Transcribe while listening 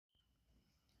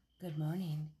Good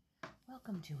morning.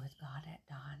 Welcome to With God at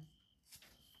Dawn.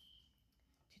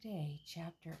 Today,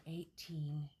 Chapter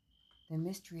 18, The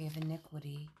Mystery of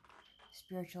Iniquity,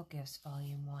 Spiritual Gifts,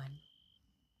 Volume 1.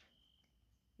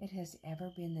 It has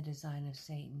ever been the design of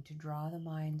Satan to draw the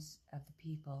minds of the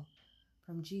people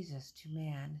from Jesus to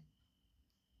man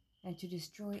and to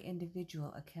destroy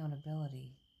individual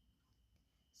accountability.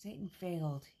 Satan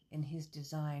failed in his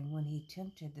design when he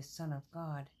tempted the Son of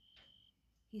God.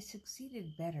 He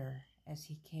succeeded better as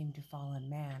he came to fallen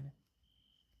man.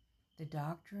 The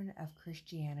doctrine of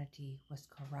Christianity was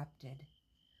corrupted.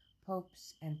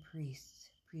 Popes and priests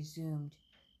presumed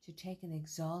to take an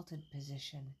exalted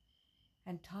position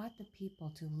and taught the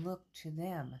people to look to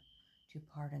them to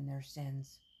pardon their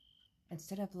sins,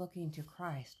 instead of looking to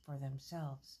Christ for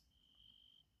themselves.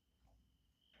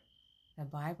 The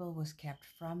Bible was kept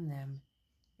from them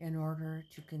in order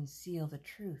to conceal the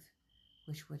truth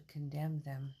which would condemn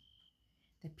them.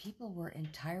 The people were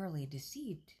entirely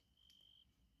deceived.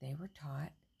 They were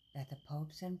taught that the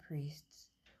popes and priests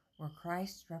were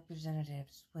Christ's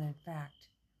representatives when in fact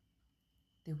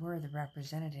they were the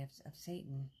representatives of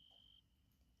Satan.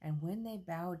 And when they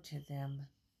bowed to them,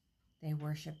 they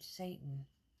worshipped Satan.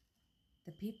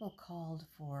 The people called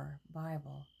for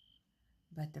Bible,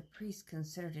 but the priests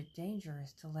considered it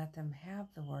dangerous to let them have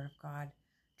the Word of God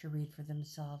to read for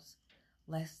themselves,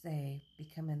 lest they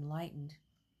become enlightened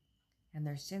and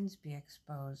their sins be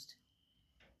exposed.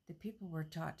 The people were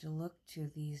taught to look to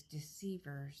these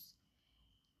deceivers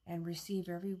and receive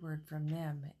every word from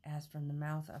them as from the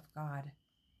mouth of God.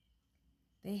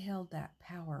 They held that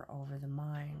power over the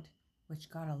mind which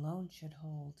God alone should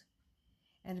hold.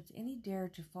 And if any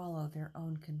dared to follow their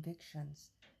own convictions,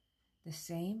 the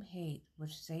same hate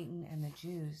which Satan and the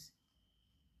Jews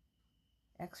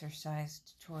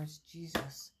exercised towards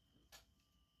Jesus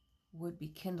would be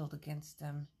kindled against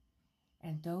them,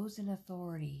 and those in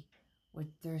authority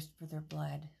would thirst for their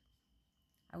blood.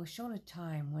 I was shown a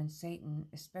time when Satan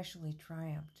especially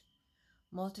triumphed.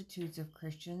 Multitudes of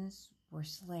Christians were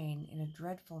slain in a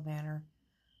dreadful manner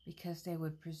because they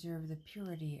would preserve the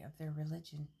purity of their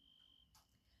religion.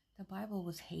 The Bible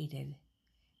was hated,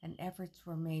 and efforts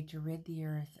were made to rid the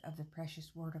earth of the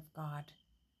precious Word of God.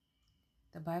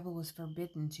 The Bible was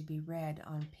forbidden to be read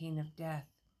on pain of death,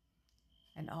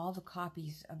 and all the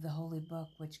copies of the Holy Book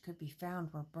which could be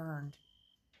found were burned.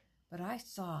 But I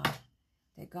saw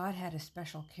that God had a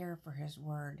special care for His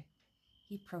Word.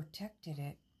 He protected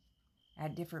it.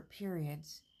 At different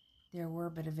periods, there were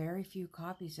but a very few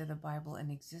copies of the Bible in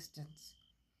existence,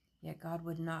 yet God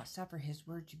would not suffer His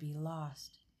Word to be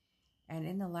lost. And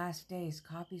in the last days,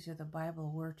 copies of the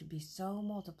Bible were to be so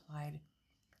multiplied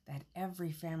that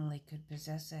every family could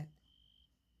possess it.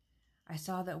 I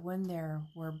saw that when there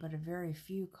were but a very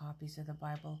few copies of the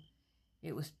Bible,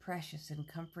 it was precious and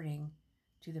comforting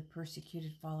to the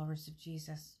persecuted followers of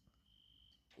Jesus.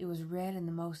 It was read in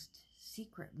the most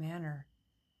secret manner,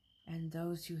 and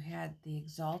those who had the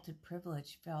exalted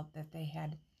privilege felt that they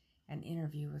had an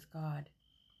interview with God,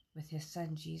 with His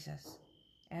Son Jesus,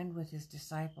 and with His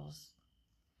disciples.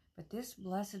 But this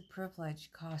blessed privilege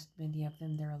cost many of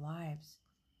them their lives.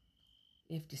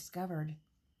 If discovered,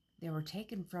 they were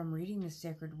taken from reading the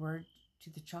sacred word to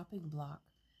the chopping block,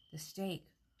 the stake,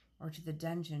 or to the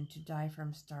dungeon to die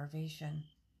from starvation.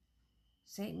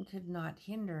 Satan could not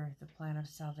hinder the plan of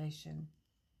salvation.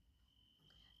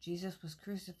 Jesus was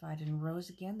crucified and rose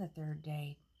again the third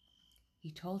day. He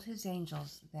told His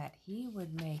angels that He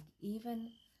would make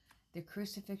even the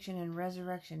crucifixion and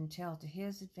resurrection tell to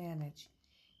His advantage.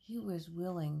 He was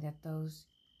willing that those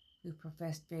who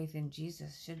professed faith in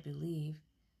Jesus should believe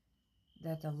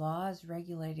that the laws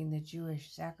regulating the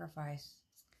Jewish sacrifice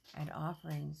and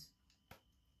offerings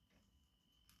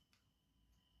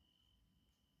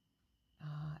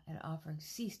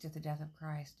ceased at the death of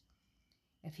Christ.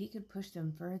 If He could push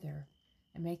them further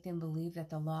and make them believe that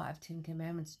the law of 10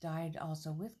 Commandments died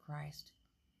also with Christ.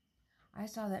 I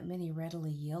saw that many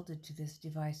readily yielded to this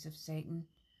device of Satan.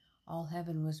 All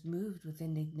heaven was moved with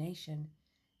indignation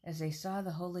as they saw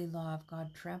the holy law of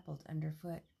God trampled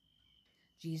underfoot.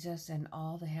 Jesus and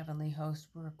all the heavenly hosts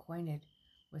were acquainted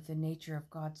with the nature of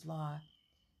God's law.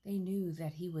 They knew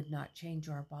that He would not change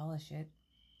or abolish it.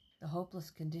 The hopeless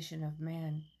condition of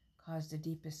man caused the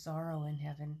deepest sorrow in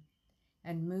heaven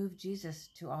and moved Jesus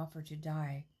to offer to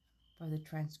die for the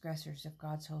transgressors of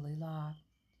God's holy law.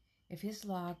 If His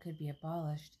law could be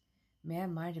abolished,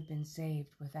 man might have been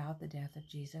saved without the death of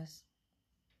Jesus.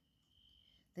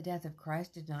 The death of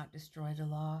Christ did not destroy the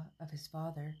law of His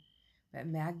Father, but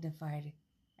magnified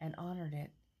and honored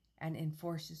it, and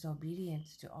enforced His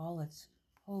obedience to all its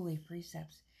holy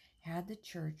precepts. Had the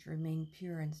church remained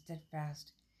pure and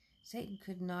steadfast, Satan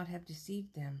could not have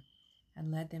deceived them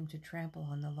and led them to trample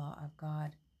on the law of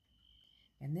God.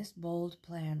 In this bold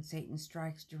plan, Satan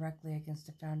strikes directly against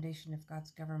the foundation of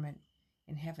God's government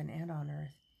in heaven and on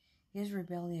earth. His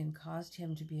rebellion caused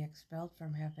him to be expelled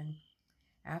from heaven.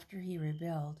 After he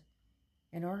rebelled,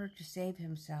 in order to save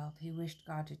himself, he wished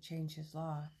God to change his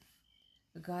law.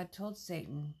 But God told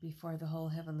Satan before the whole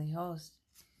heavenly host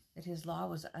that his law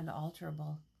was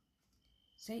unalterable.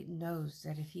 Satan knows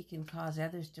that if he can cause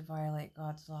others to violate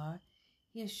God's law,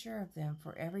 he is sure of them,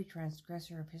 for every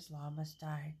transgressor of his law must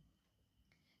die.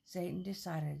 Satan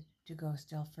decided to go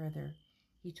still further.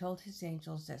 He told his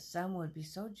angels that some would be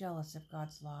so jealous of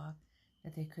God's law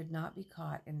that they could not be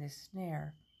caught in this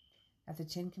snare, that the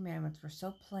 10 Commandments were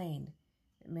so plain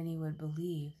that many would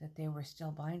believe that they were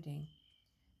still binding.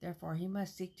 Therefore, he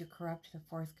must seek to corrupt the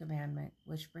 4th commandment,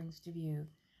 which brings to view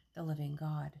the living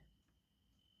God.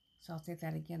 So I'll say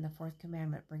that again. The 4th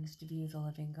commandment brings to view the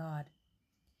living God.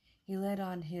 He led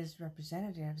on his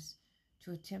representatives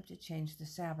to attempt to change the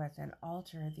Sabbath and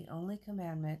alter the only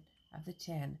commandment of the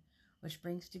 10, which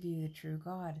brings to view the true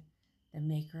God, the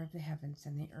maker of the heavens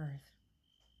and the earth.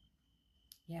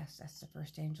 Yes, that's the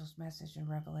first angel's message in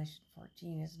Revelation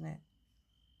 14, isn't it?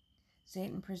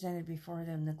 Satan presented before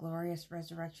them the glorious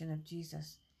resurrection of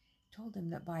Jesus, told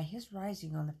them that by his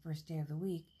rising on the first day of the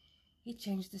week, he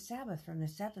changed the Sabbath from the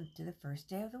 7th to the first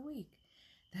day of the week.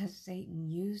 Thus Satan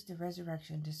used the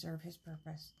resurrection to serve his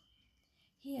purpose.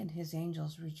 He and his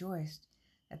angels rejoiced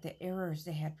that the errors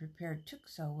they had prepared took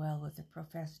so well with the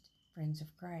professed friends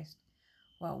of Christ.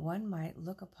 What one might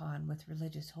look upon with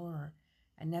religious horror,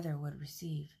 another would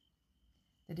receive.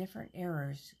 The different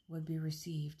errors would be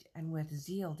received and with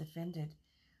zeal defended.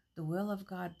 The will of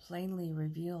God plainly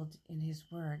revealed in his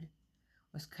word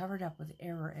was covered up with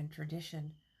error and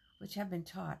tradition, which have been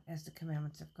taught as the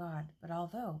commandments of God. But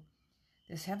although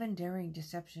this heaven-daring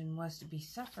deception was to be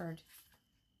suffered,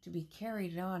 to be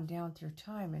carried on down through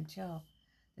time until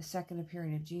the second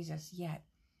appearing of Jesus, yet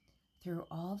through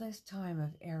all this time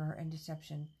of error and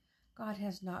deception, God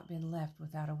has not been left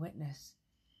without a witness.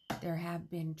 There have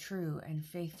been true and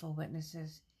faithful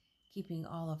witnesses, keeping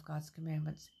all of God's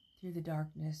commandments through the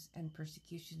darkness and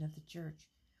persecution of the church.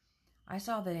 I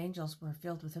saw that angels were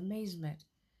filled with amazement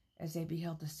as they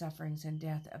beheld the sufferings and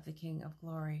death of the King of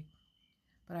glory.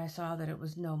 But I saw that it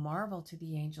was no marvel to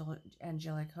the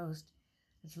angelic host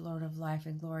that the Lord of life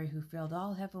and glory, who filled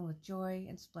all heaven with joy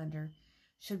and splendor,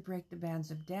 should break the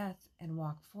bands of death and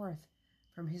walk forth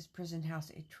from his prison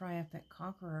house a triumphant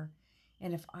conqueror.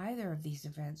 And if either of these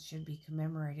events should be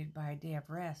commemorated by a day of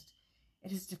rest,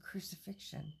 it is the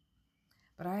crucifixion.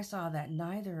 But I saw that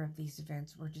neither of these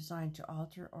events were designed to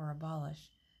alter or abolish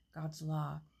God's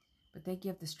law, but they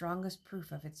give the strongest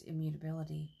proof of its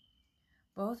immutability.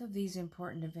 Both of these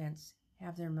important events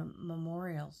have their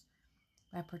memorials.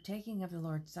 By partaking of the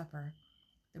Lord's Supper,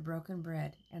 the broken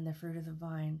bread, and the fruit of the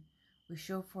vine, we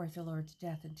show forth the Lord's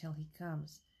death until he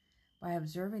comes. By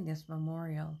observing this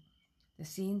memorial, the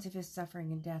scenes of his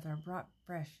suffering and death are brought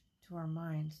fresh to our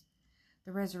minds.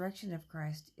 The resurrection of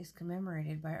Christ is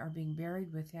commemorated by our being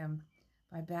buried with him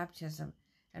by baptism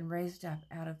and raised up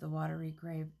out of the watery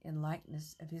grave in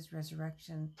likeness of his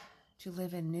resurrection to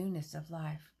live in newness of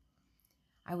life.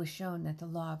 I was shown that the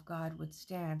law of God would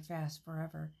stand fast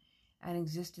forever and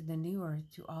exist in the new earth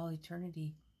to all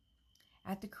eternity.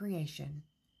 At the creation,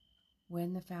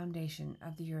 when the foundation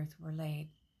of the earth were laid,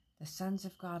 the sons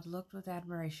of God looked with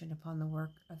admiration upon the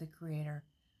work of the Creator,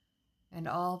 and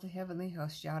all the heavenly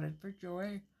hosts shouted for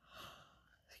joy.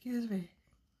 Excuse me.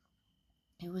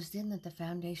 It was then that the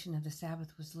foundation of the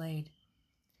Sabbath was laid.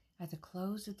 At the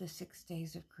close of the 6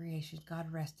 days of creation,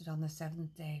 God rested on the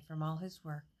 7th day from all his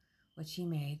work which he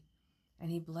made, and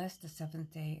he blessed the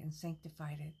 7th day and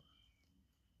sanctified it,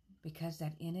 because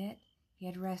that in it he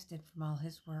had rested from all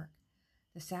his work.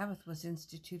 The Sabbath was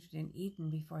instituted in Eden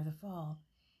before the fall.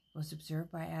 It was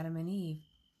observed by Adam and Eve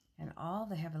and all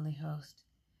the heavenly host.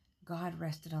 God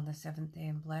rested on the 7th day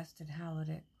and blessed and hallowed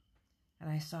it. And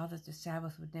I saw that the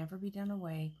Sabbath would never be done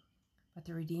away, but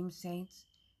the redeemed saints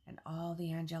and all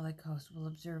the angelic hosts will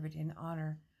observe it in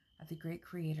honor of the great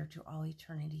Creator to all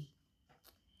eternity.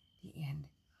 The end.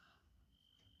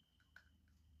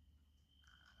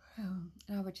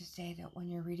 I would just say that when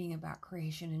you're reading about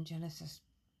creation in Genesis,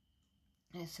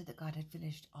 and it said that God had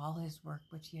finished all his work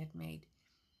which he had made,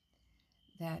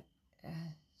 that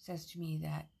says to me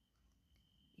that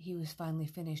he was finally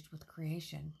finished with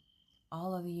creation.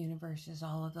 All of the universes,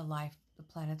 all of the life, the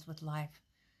planets with life,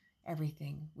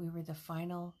 everything. We were the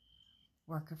final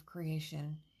work of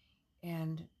creation.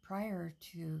 And prior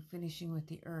to finishing with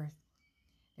the earth,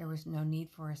 there was no need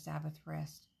for a Sabbath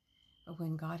rest. But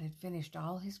when God had finished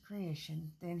all his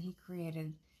creation, then he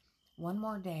created one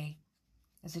more day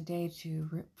as a day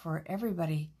for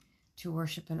everybody to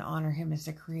worship and honor him as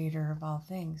the creator of all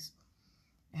things.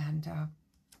 And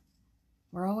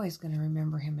we're always going to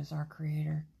remember him as our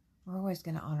creator. We're always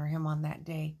going to honor him on that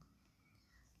day.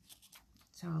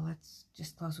 So let's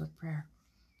just close with prayer.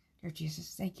 Dear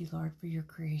Jesus, thank you, Lord, for your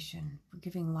creation, for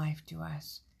giving life to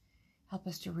us. Help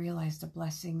us to realize the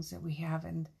blessings that we have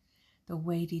and the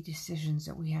weighty decisions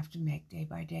that we have to make day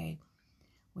by day.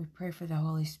 We pray for the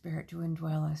Holy Spirit to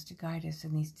indwell us, to guide us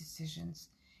in these decisions.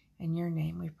 In your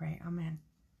name we pray. Amen.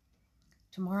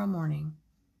 Tomorrow morning,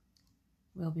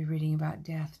 we'll be reading about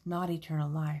death, not eternal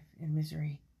life, in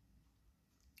misery.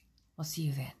 We'll see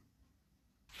you then.